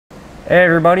Hey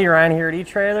everybody, Ryan here at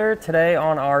eTrailer. Today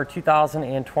on our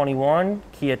 2021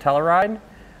 Kia Telluride,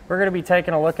 we're going to be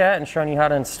taking a look at and showing you how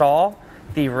to install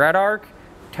the REDARC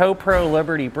Tow-Pro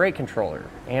Liberty Brake Controller.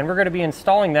 And we're going to be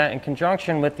installing that in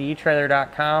conjunction with the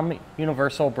etrailer.com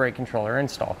Universal Brake Controller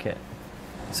Install Kit.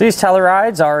 So these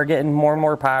Tellurides are getting more and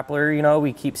more popular. You know,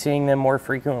 we keep seeing them more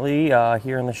frequently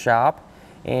here in the shop.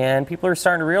 And people are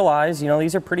starting to realize, you know,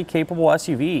 these are pretty capable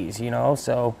SUVs, you know,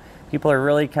 so people are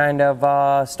really kind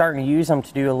of starting to use them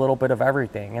to do a little bit of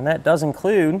everything. And that does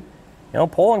include, you know,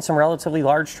 pulling some relatively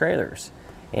large trailers.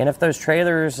 And if those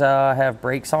trailers have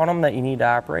brakes on them that you need to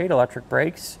operate, electric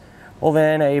brakes, well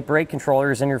then a brake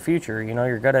controller is in your future. You know,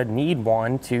 you're going to need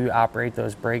one to operate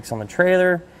those brakes on the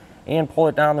trailer and pull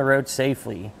it down the road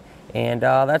safely. And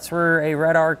that's where a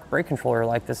REDARC brake controller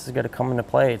like this is going to come into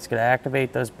play. It's going to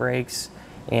activate those brakes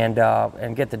and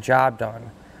get the job done.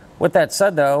 With that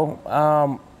said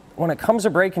though, when it comes to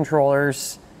brake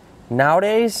controllers,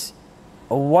 nowadays,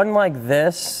 one like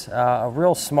this, a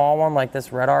real small one like this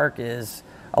REDARC is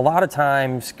a lot of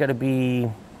times going to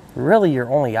be really your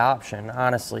only option,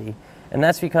 honestly. And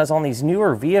that's because on these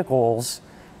newer vehicles,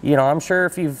 you know, I'm sure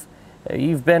if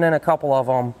you've been in a couple of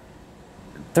them,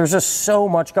 there's just so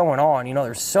much going on. You know,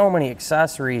 there's so many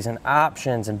accessories and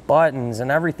options and buttons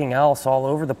and everything else all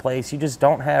over the place. You just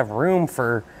don't have room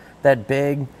for that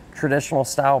big traditional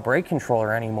style brake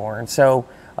controller anymore. And so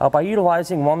by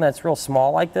utilizing one that's real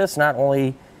small like this, not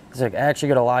only is it actually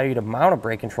going to allow you to mount a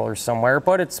brake controller somewhere,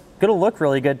 but it's going to look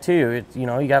really good too. You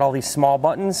know, you got all these small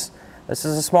buttons. This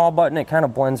is a small button. It kind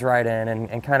of blends right in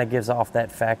and kind of gives off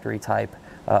that factory type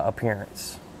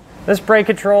appearance. This brake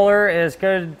controller is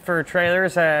good for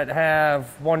trailers that have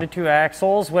 1 to 2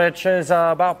 axles, which is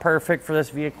about perfect for this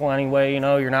vehicle anyway. You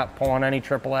know, you're not pulling any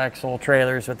triple axle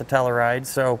trailers with the Telluride,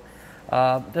 so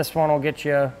this one will get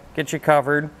you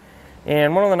covered.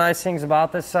 And one of the nice things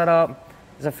about this setup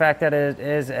is the fact that it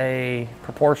is a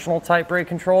proportional type brake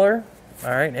controller. All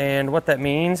right, and what that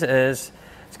means is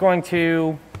it's going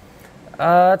to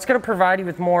provide you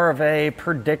with more of a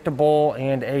predictable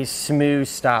and a smooth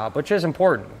stop, which is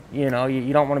important. You know,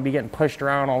 you don't want to be getting pushed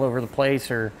around all over the place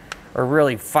or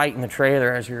really fighting the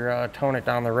trailer as you're towing it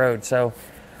down the road. So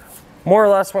more or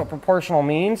less what proportional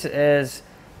means is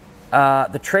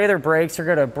the trailer brakes are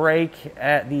going to brake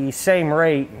at the same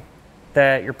rate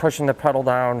that you're pushing the pedal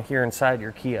down here inside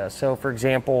your Kia. So for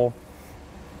example,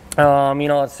 you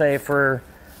know, let's say if we're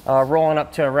rolling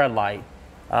up to a red light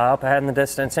up ahead in the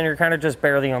distance and you're kind of just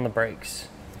barely on the brakes,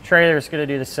 the trailer is going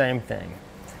to do the same thing.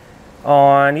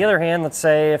 On the other hand, let's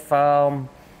say if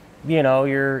you know,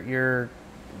 you're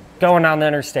going down the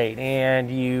interstate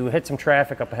and you hit some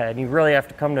traffic up ahead and you really have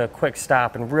to come to a quick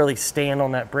stop and really stand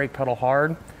on that brake pedal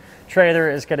hard,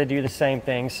 trailer is going to do the same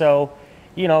thing. So,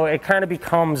 you know, it kind of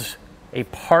becomes a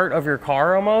part of your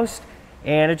car almost,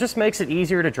 and it just makes it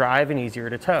easier to drive and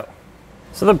easier to tow.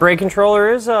 So the brake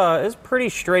controller is pretty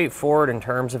straightforward in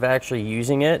terms of actually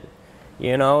using it.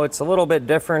 You know, it's a little bit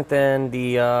different than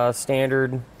the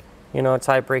standard, you know,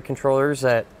 type brake controllers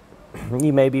that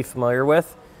you may be familiar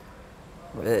with.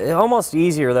 Almost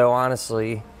easier though,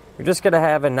 honestly. You're just going to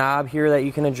have a knob here that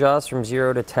you can adjust from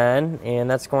 0 to 10,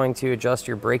 and that's going to adjust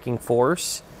your braking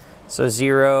force. So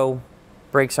 0,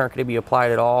 brakes aren't going to be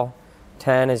applied at all.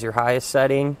 10 is your highest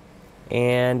setting.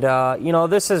 And, you know,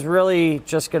 this is really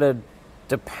just going to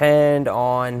depend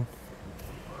on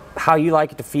how you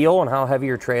like it to feel and how heavy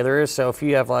your trailer is. So if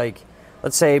you have, like,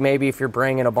 let's say maybe if you're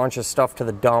bringing a bunch of stuff to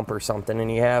the dump or something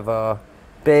and you have a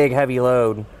big heavy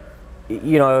load,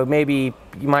 you know, maybe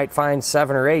you might find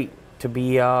 7 or 8 to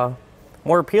be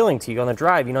more appealing to you on the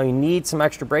drive. You know, you need some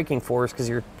extra braking force because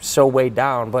you're so weighed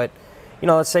down. But, you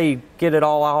know, let's say you get it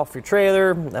all off your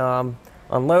trailer,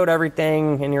 unload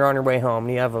everything, and you're on your way home.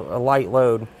 And you have a light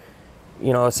load,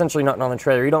 you know, essentially nothing on the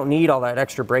trailer. You don't need all that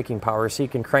extra braking power, so you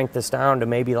can crank this down to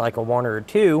maybe like a 1 or a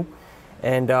 2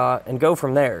 and go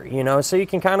from there, you know. So you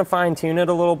can kind of fine-tune it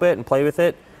a little bit and play with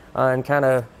it and kind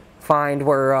of find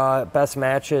where best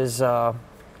matches,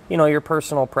 you know, your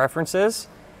personal preferences.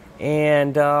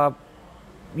 And,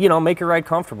 you know, make your ride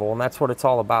comfortable, and that's what it's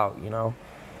all about, you know.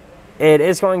 It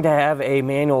is going to have a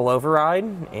manual override,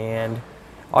 and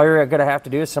all you're going to have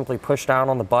to do is simply push down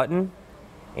on the button,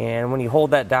 and when you hold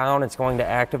that down, it's going to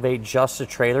activate just the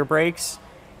trailer brakes.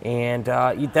 And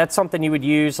that's something you would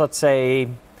use, let's say,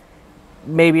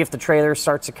 maybe if the trailer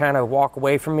starts to kind of walk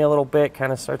away from you a little bit,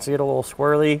 kind of starts to get a little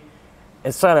squirrely,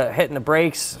 instead of hitting the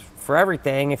brakes for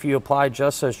everything, if you apply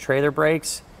just those trailer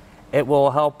brakes, it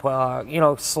will help, you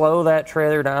know, slow that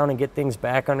trailer down and get things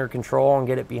back under control and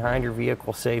get it behind your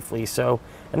vehicle safely. So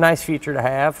a nice feature to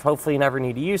have. Hopefully you never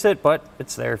need to use it, but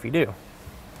it's there if you do.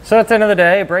 So at the end of the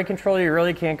day, a brake controller you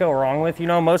really can't go wrong with. You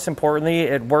know, most importantly,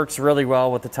 it works really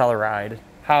well with the Telluride.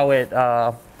 How it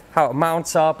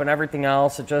mounts up and everything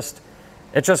else, it just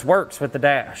works with the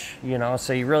dash, you know,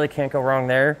 so you really can't go wrong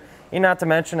there. And not to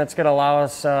mention, it's going to allow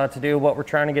us to do what we're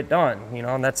trying to get done, you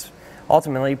know, and that's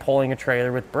ultimately pulling a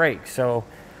trailer with brakes. So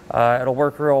it'll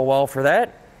work real well for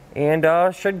that,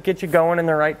 and should get you going in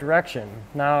the right direction.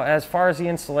 Now, as far as the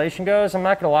installation goes, I'm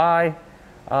not going to lie,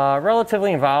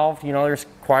 relatively involved. You know, there's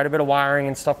quite a bit of wiring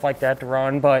and stuff like that to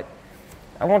run, but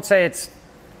I won't say it's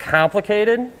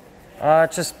complicated.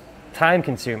 It's just time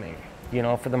consuming, you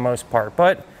know, for the most part.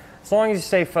 But as long as you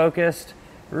stay focused,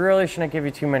 it really shouldn't give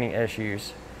you too many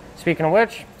issues. Speaking of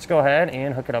which, let's go ahead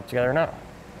and hook it up together now.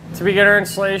 To begin our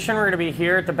installation, we're going to be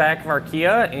here at the back of our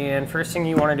Kia, and first thing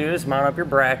you want to do is mount up your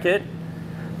bracket.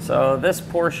 So this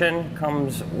portion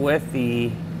comes with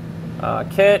the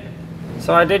kit.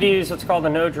 So I did use what's called a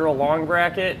no drill long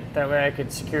bracket. That way I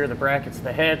could secure the bracket to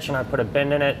the hitch, and I put a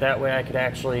bend in it. That way I could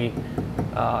actually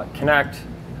connect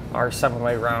our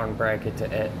 7-way round bracket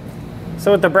to it.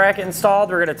 So with the bracket installed,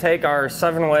 we're going to take our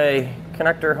 7-way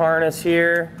connector harness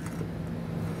here,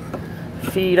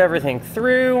 feed everything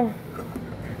through,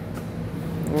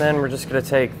 and then we're just going to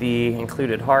take the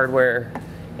included hardware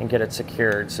and get it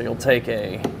secured. So you'll take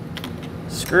a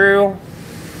screw,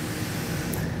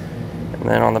 and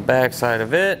then on the back side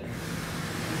of it,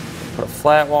 put a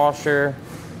flat washer,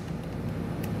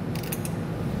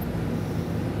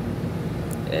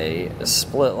 a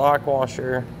split lock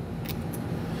washer,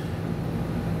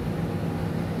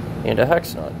 and a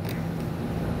hex nut.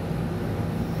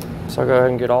 So I'll go ahead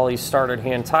and get all these started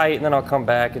hand tight, and then I'll come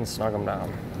back and snug them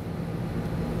down.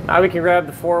 Now we can grab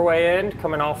the 4-way end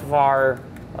coming off of our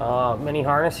mini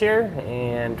harness here,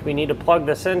 and we need to plug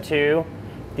this into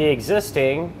the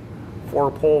existing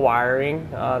 4-pole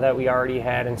wiring that we already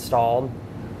had installed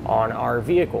on our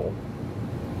vehicle.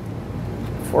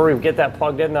 Before we get that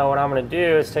plugged in though, what I'm going to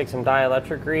do is take some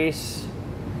dielectric grease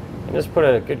and just put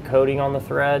a good coating on the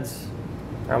threads,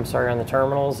 or I'm sorry, on the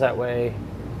terminals. That way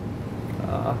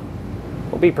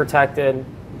we'll be protected.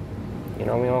 You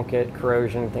know, we won't get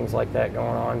corrosion, things like that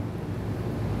going on.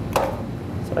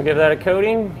 So I'll give that a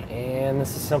coating, and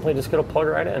this is simply just going to plug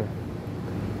right in.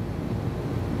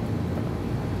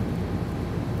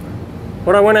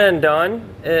 What I went ahead and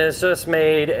done is just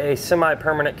made a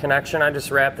semi-permanent connection. I just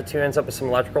wrapped the 2 ends up with some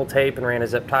electrical tape and ran a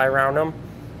zip tie around them.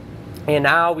 And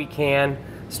now we can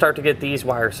start to get these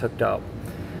wires hooked up.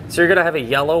 So you're gonna have a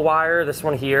yellow wire, this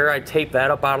one here. I taped that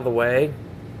up out of the way.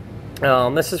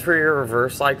 This is for your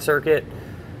reverse light circuit.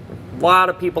 A lot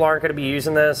of people aren't gonna be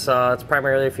using this. It's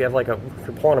primarily if you have if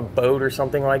you're pulling a boat or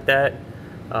something like that.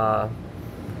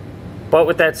 But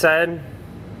with that said,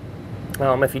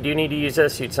 if you do need to use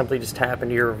this, you'd simply just tap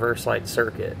into your reverse light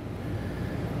circuit.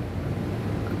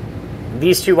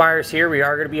 These 2 wires here we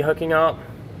are going to be hooking up.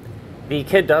 The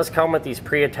kit does come with these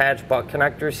pre-attached butt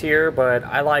connectors here, but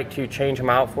I like to change them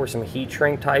out for some heat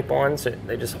shrink type ones.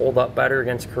 They just hold up better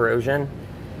against corrosion.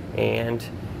 And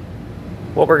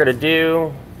what we're going to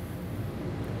do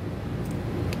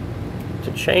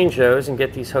to change those and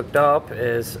get these hooked up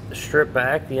is strip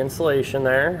back the insulation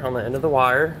there on the end of the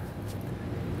wire.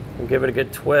 And give it a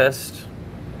good twist.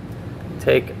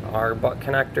 Take our butt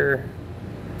connector,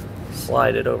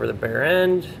 slide it over the bare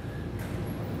end,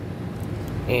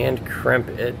 and crimp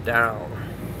it down.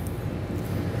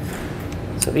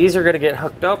 So these are going to get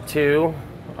hooked up to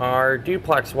our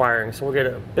duplex wiring. So we'll get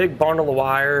a big bundle of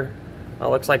wire.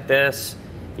 Looks like this.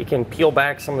 You can peel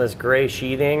back some of this gray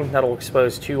sheathing. That'll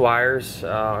expose 2 wires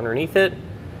underneath it.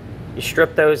 You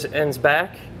strip those ends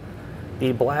back.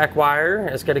 The black wire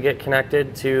is going to get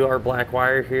connected to our black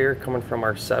wire here coming from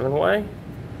our 7-way.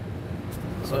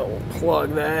 So we'll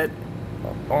plug that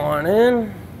on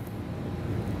in.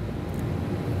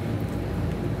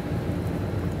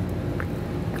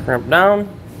 Crimp down.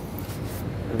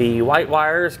 The white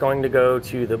wire is going to go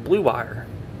to the blue wire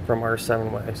from our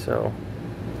 7-way. So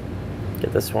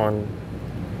get this one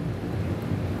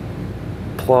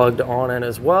plugged on in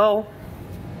as well.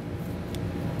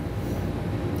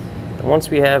 And once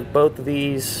we have both of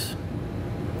these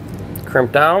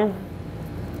crimped down,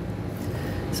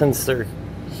 since they're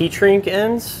heat shrink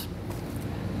ends,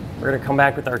 we're going to come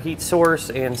back with our heat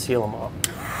source and seal them up.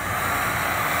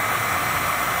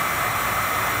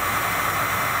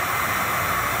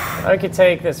 I could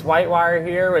take this white wire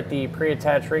here with the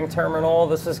pre-attached ring terminal.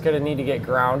 This is going to need to get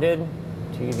grounded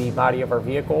to the body of our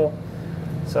vehicle.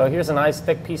 So here's a nice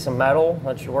thick piece of metal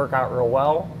that should work out real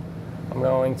well. I'm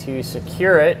going to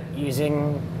secure it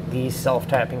using the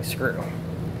self-tapping screw.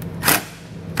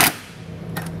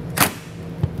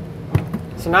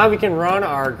 So now we can run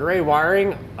our gray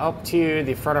wiring up to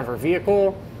the front of our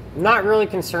vehicle. I'm not really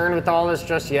concerned with all this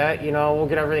just yet. You know, we'll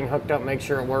get everything hooked up, make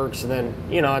sure it works, and then,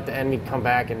 you know, at the end we can come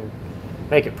back and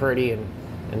make it pretty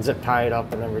and zip tie it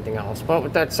up and everything else. But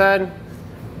with that said,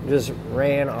 we just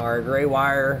ran our gray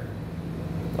wire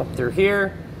up through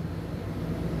here.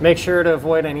 Make sure to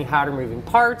avoid any hotter moving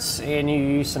parts, and you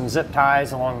use some zip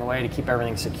ties along the way to keep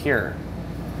everything secure.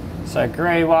 So that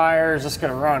gray wire is just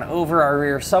going to run over our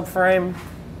rear subframe.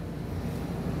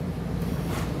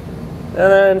 And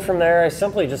then from there, I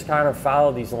simply just kind of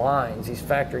follow these lines, these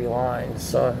factory lines.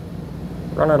 So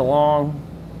run it along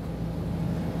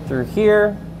through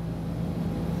here.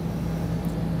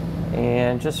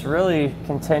 And just really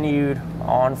continued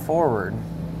on forward.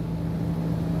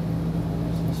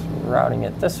 Just routing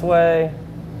it this way.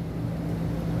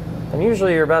 And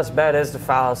usually your best bet is to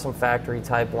follow some factory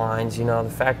type lines. You know, the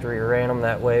factory ran them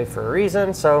that way for a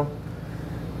reason, so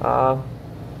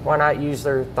why not use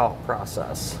their thought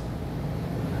process?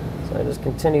 So I just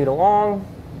continued along,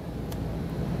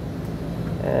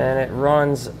 and it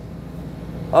runs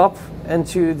up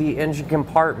into the engine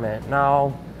compartment.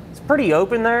 Now, it's pretty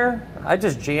open there. I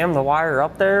just jammed the wire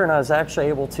up there, and I was actually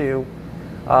able to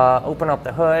open up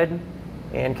the hood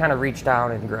and kind of reach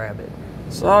down and grab it.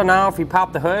 So now if you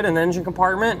pop the hood in the engine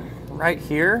compartment, right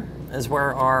here is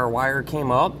where our wire came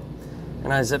up,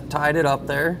 and I zip tied it up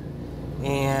there.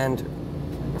 And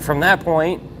from that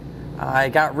point, I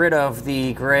got rid of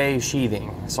the gray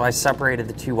sheathing, so I separated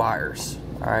the two wires.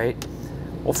 All right,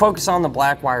 we'll focus on the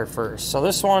black wire first. So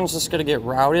this one's just gonna get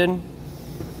routed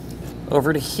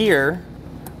over to here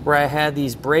where I had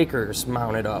these breakers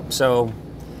mounted up. So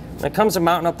when it comes to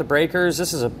mounting up the breakers,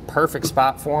 this is a perfect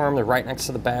spot for them. They're right next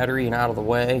to the battery and out of the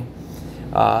way.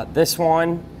 This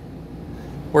one,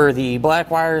 where the black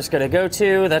wire is gonna go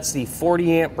to, that's the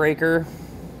 40 amp breaker,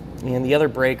 and the other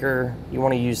breaker, you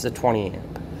wanna use the 20 amp.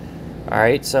 All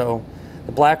right, so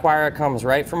the black wire that comes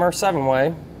right from our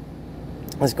 7-way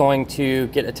is going to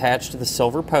get attached to the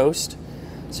silver post.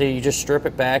 So you just strip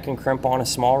it back and crimp on a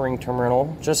small ring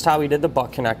terminal, just how we did the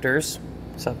butt connectors,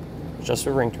 except just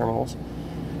with ring terminals.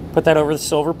 Put that over the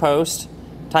silver post,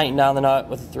 tighten down the nut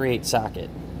with a 3/8 socket.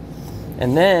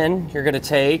 And then you're gonna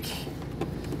take,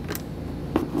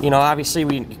 you know, obviously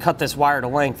we cut this wire to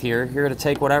length here. You're gonna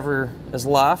take whatever is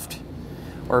left,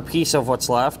 or a piece of what's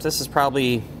left. This is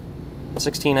probably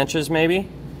 16 inches maybe.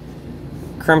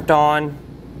 Crimped on,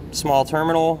 small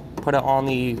terminal, put it on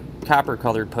the copper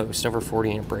colored post over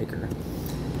 40 amp breaker.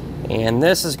 And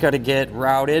this is gonna get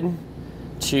routed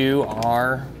to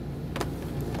our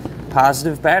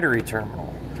positive battery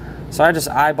terminal. So I just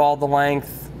eyeballed the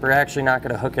length. We're actually not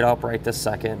gonna hook it up right this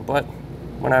second, but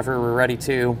whenever we're ready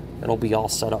to, it'll be all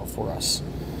set up for us.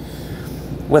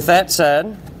 With that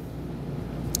said,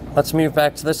 let's move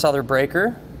back to this other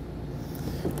breaker.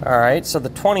 All right, so the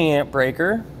 20 amp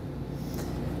breaker,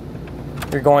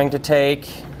 you're going to take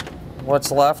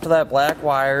what's left of that black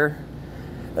wire.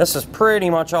 This is pretty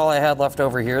much all I had left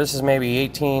over here. This is maybe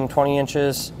 18, 20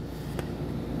 inches.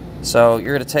 So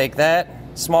you're gonna take that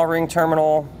small ring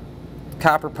terminal,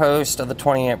 copper post of the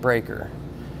 20 amp breaker.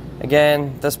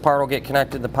 Again, this part will get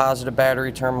connected to the positive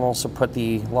battery terminal, so put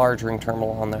the large ring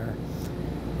terminal on there.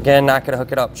 Again, not gonna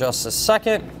hook it up just a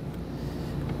second.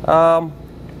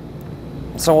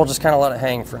 So we'll just kind of let it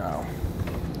hang for now.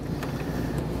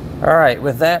 All right,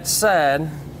 with that said,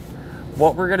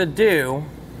 what we're gonna do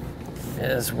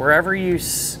is wherever you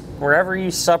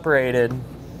separated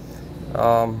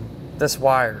this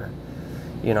wire,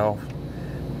 you know,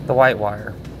 the white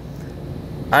wire,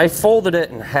 I folded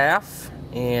it in half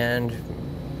and,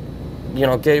 you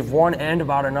know, gave one end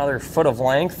about another foot of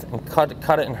length and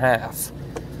cut it in half.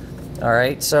 All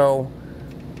right, so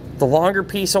the longer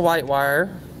piece of white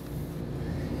wire,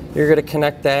 you're gonna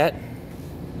connect that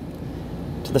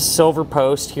to the silver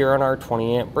post here on our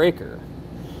 20 amp breaker.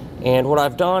 And what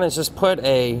I've done is just put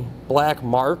a black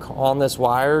mark on this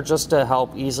wire just to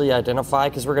help easily identify,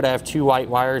 because we're gonna have two white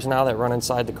wires now that run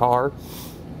inside the car.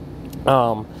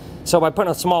 So by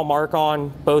putting a small mark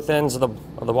on both ends of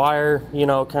the wire, you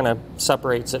know, kind of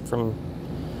separates it from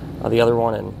the other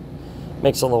one and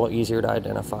makes it a little easier to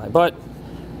identify. But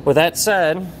with that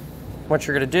said, what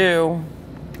you're gonna do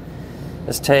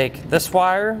is take this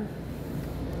wire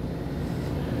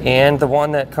and the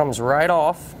one that comes right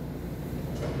off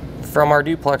from our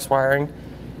duplex wiring,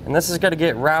 and this is going to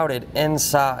get routed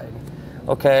inside.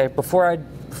 Okay, before I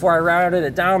routed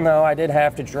it down though, I did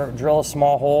have to drill a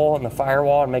small hole in the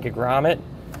firewall and make a grommet,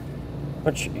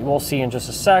 which we'll see in just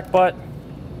a sec, but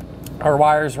our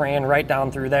wires ran right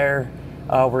down through there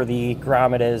where the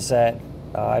grommet is that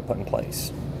I put in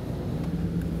place.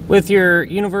 With your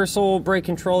universal brake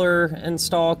controller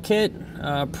install kit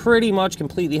pretty much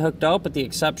completely hooked up, with the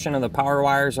exception of the power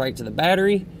wires right to the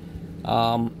battery,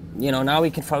 you know, now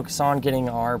we can focus on getting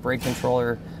our brake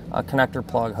controller connector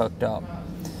plug hooked up.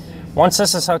 Once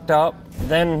this is hooked up,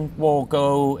 then we'll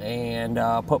go and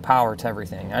put power to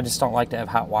everything. I just don't like to have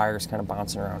hot wires kind of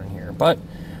bouncing around in here. But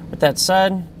with that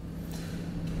said,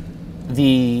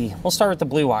 we'll start with the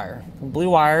blue wire. The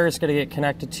blue wire is going to get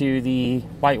connected to the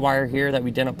white wire here that we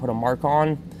didn't put a mark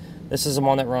on. This is the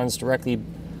one that runs directly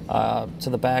to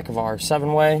the back of our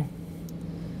 7-way.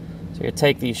 So you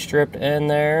take the stripped end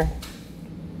there,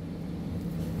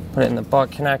 put it in the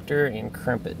butt connector and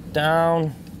crimp it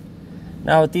down.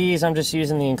 Now with these, I'm just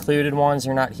using the included ones.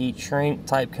 They're not heat shrink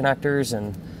type connectors,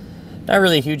 and not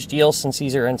really a huge deal since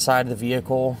these are inside the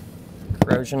vehicle.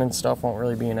 Corrosion and stuff won't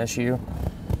really be an issue.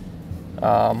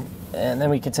 And then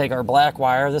we can take our black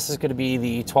wire. This is going to be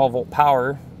the 12-volt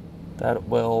power that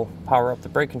will power up the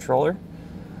brake controller.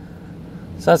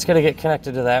 So that's going to get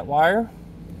connected to that wire.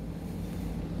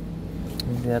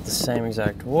 Do that the same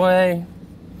exact way.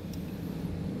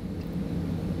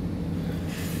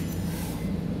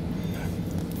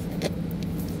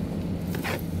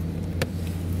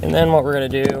 And then what we're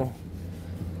going to do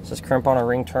is just crimp on a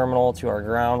ring terminal to our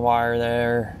ground wire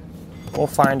there. We'll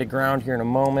find a ground here in a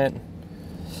moment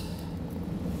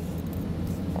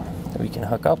that we can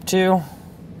hook up to.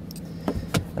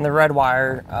 And the red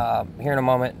wire, here in a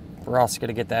moment, we're also going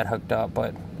to get that hooked up,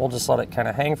 but we'll just let it kind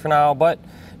of hang for now. But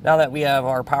now that we have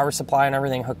our power supply and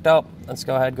everything hooked up, let's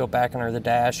go ahead, go back under the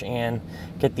dash and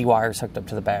get the wires hooked up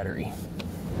to the battery.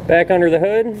 Back under the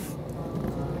hood,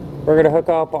 we're going to hook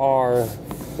up our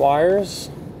wires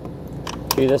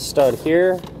to this stud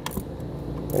here.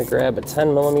 I'm going to grab a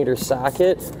 10mm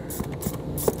socket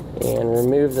and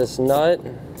remove this nut.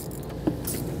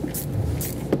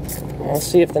 I'll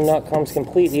see if the nut comes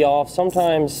completely off.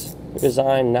 Sometimes they're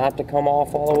designed not to come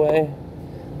off all the way.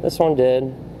 This one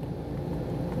did.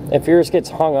 If yours gets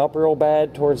hung up real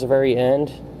bad towards the very end,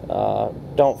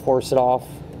 don't force it off.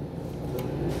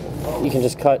 You can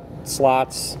just cut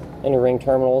slots in your ring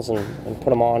terminals and put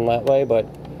them on that way, but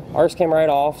ours came right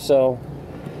off, so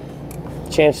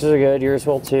chances are good yours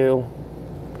will too.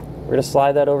 We're going to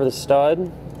slide that over the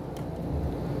stud,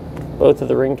 both of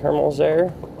the ring terminals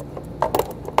there,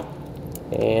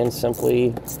 and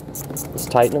simply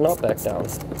just tighten it up back down.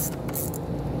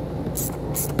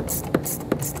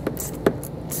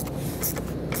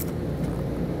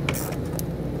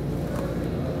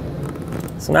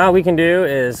 So now what we can do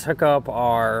is hook up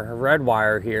our red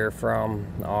wire here from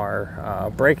our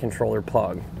brake controller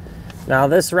plug. Now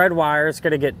this red wire is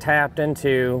going to get tapped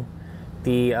into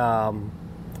the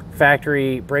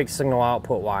factory brake signal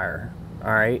output wire,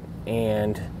 all right,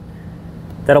 and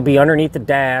that'll be underneath the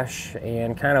dash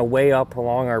and kind of way up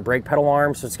along our brake pedal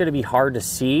arm, so it's going to be hard to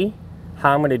see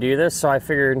how I'm going to do this. So I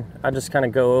figured I'd just kind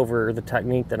of go over the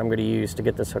technique that I'm going to use to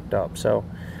get this hooked up. So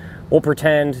we'll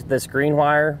pretend this green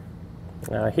wire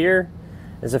here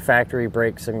is a factory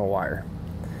brake signal wire.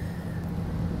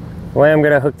 The way I'm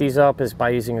going to hook these up is by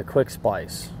using a quick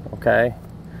splice, okay?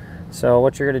 So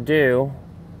what you're going to do,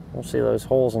 we'll see those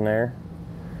holes in there.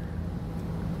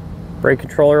 Brake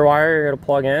controller wire you're going to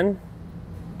plug in,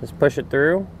 just push it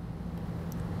through,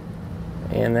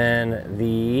 and then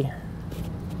the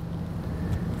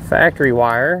factory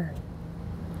wire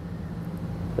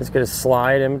is going to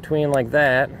slide in between like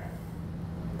that.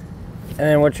 And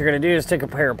then what you're going to do is take a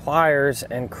pair of pliers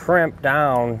and crimp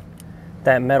down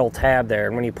that metal tab there.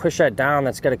 And when you push that down,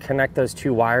 that's going to connect those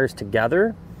two wires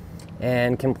together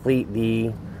and complete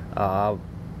the,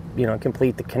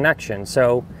 complete the connection.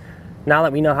 So now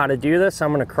that we know how to do this, I'm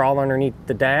going to crawl underneath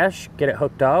the dash, get it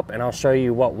hooked up, and I'll show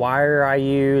you what wire I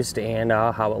used and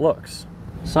how it looks.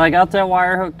 So I got that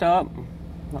wire hooked up.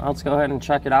 Let's go ahead and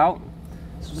check it out.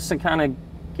 So just to kind of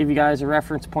give you guys a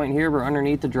reference point here, we're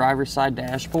underneath the driver's side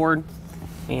dashboard.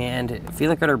 And if you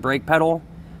look at our brake pedal,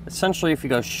 essentially if you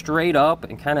go straight up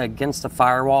and kind of against the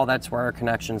firewall, that's where our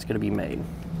connection is going to be made.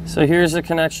 So here's the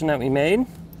connection that we made.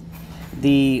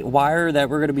 The wire that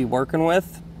we're going to be working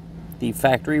with, the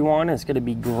factory one, is going to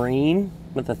be green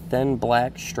with a thin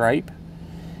black stripe.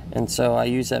 And so I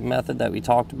use that method that we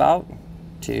talked about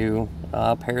to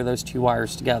pair those two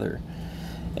wires together.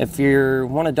 If you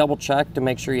want to double check to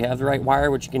make sure you have the right wire,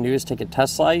 what you can do is take a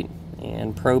test light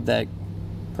and probe that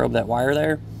wire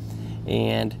there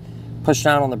and push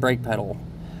down on the brake pedal.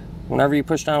 Whenever you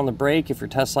push down on the brake, if your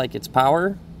test light gets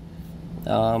power,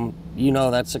 you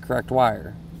know that's the correct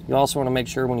wire. You also want to make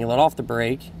sure when you let off the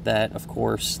brake that, of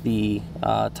course, the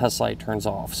test light turns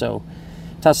off. So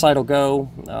test light will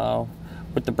go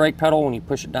with the brake pedal when you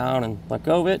push it down and let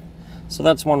go of it. So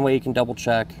that's one way you can double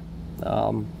check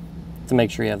to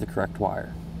make sure you have the correct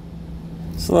wire.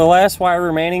 So the last wire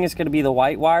remaining is going to be the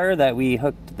white wire that we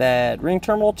hooked that ring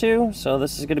terminal to. So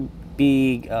this is going to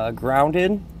be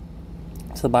grounded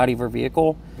to the body of our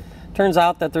vehicle. Turns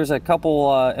out that there's a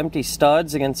couple empty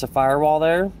studs against the firewall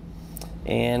there,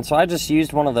 and so I just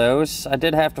used one of those. I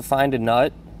did have to find a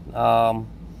nut,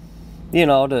 you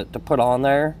know, to put on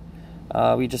there.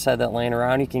 We just had that laying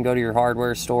around. You can go to your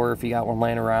hardware store if you got one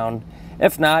laying around.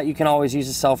 If not, you can always use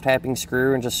a self-tapping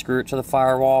screw and just screw it to the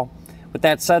firewall. With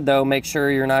that said though, make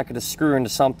sure you're not going to screw into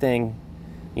something,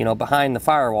 you know, behind the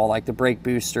firewall, like the brake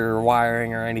booster or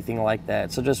wiring or anything like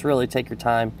that. So just really take your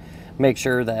time, make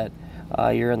sure that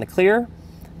you're in the clear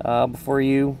before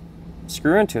you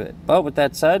screw into it. But with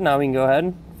that said, now we can go ahead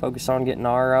and focus on getting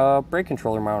our brake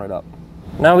controller mounted up.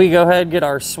 Now we go ahead and get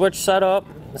our switch set up.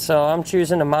 So I'm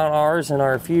choosing to mount ours in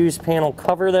our fuse panel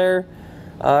cover there.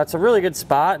 It's a really good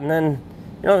spot, and then,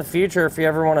 you know, in the future, if you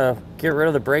ever want to get rid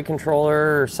of the brake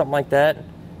controller or something like that,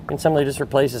 you can simply just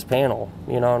replace this panel,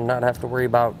 you know, and not have to worry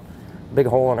about a big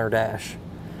hole in our dash.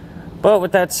 But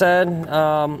with that said,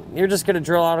 you're just going to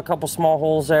drill out a couple small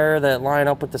holes there that line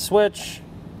up with the switch.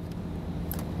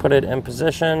 Put it in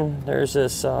position. There's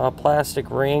this plastic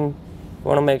ring. You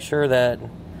want to make sure that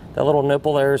the little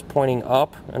nipple there is pointing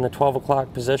up in the 12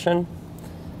 o'clock position.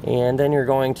 And then you're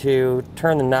going to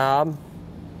turn the knob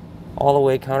all the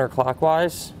way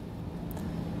counterclockwise.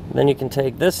 Then you can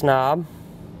take this knob,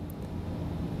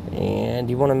 and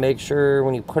you want to make sure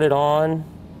when you put it on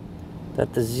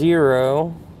that the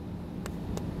 0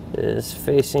 is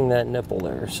facing that nipple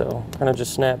there, so kind of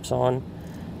just snaps on.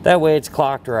 That way it's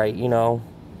clocked right, you know.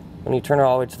 When you turn it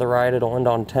all the way to the right, it'll end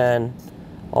on 10,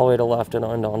 all the way to left,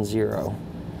 it'll end on 0.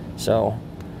 So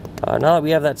now that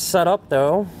we have that set up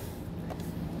though,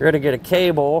 you're going to get a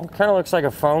cable. Kind of looks like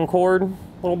a phone cord a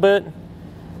little bit.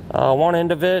 One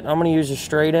end of it, I'm going to use a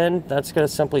straight end. That's going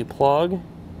to simply plug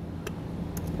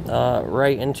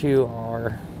right into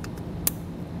our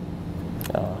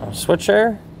switch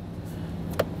there.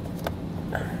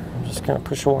 I'm just going to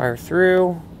push a wire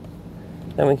through.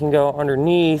 Then we can go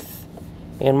underneath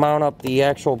and mount up the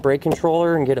actual brake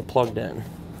controller and get it plugged in.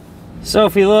 So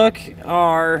if you look,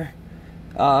 our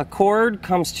cord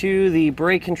comes to the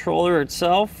brake controller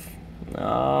itself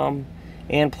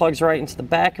and plugs right into the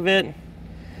back of it.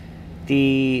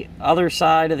 The other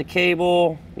side of the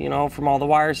cable, you know, from all the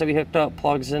wires that we hooked up,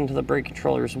 plugs into the brake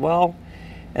controller as well.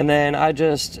 And then I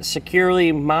just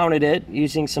securely mounted it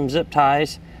using some zip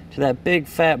ties to that big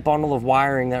fat bundle of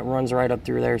wiring that runs right up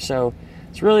through there. So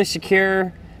it's really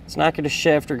secure. It's not going to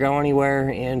shift or go anywhere,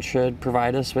 and should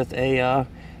provide us with a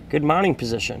good mounting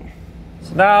position.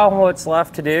 So now what's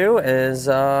left to do is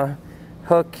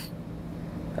hook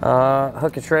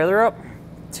a trailer up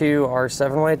to our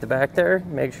 7-way at the back there.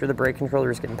 Make sure the brake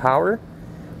controller is getting power,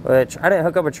 which I didn't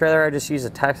hook up a trailer. I just used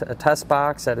a test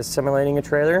box that is simulating a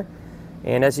trailer.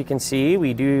 And as you can see,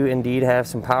 we do indeed have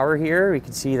some power here. We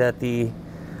can see that the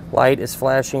light is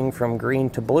flashing from green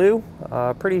to blue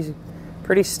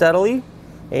pretty steadily.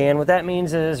 And what that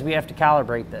means is we have to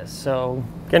calibrate this. So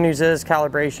good news is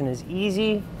calibration is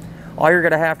easy. All you're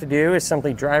going to have to do is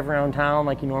simply drive around town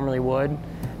like you normally would.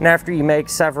 And after you make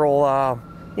several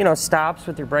you know, stops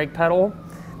with your brake pedal,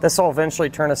 this will eventually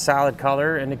turn a solid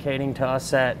color, indicating to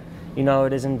us that, you know,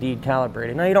 it is indeed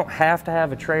calibrated. Now you don't have to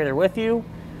have a trailer with you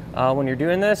when you're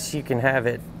doing this. You can have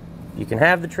it. You can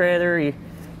have the trailer.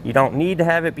 You don't need to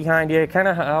have it behind you. Kind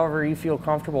of however you feel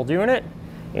comfortable doing it.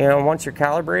 And once you're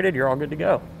calibrated, you're all good to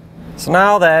go. So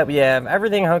now that we have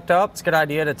everything hooked up, it's a good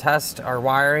idea to test our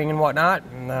wiring and whatnot.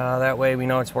 And, that way we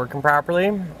know it's working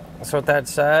properly. So with that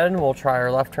said, we'll try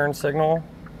our left turn signal,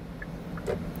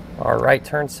 our right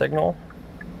turn signal,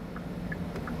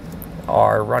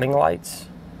 our running lights.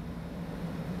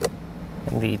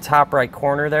 In the top right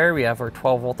corner there, we have our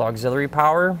 12-volt auxiliary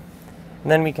power. And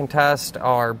then we can test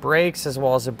our brakes as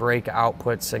well as a brake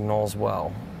output signal as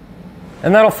well.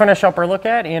 And that'll finish up our look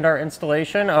at and our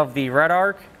installation of the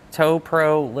REDARC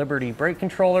Tow-Pro Liberty brake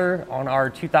controller on our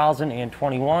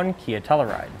 2021 Kia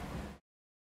Telluride.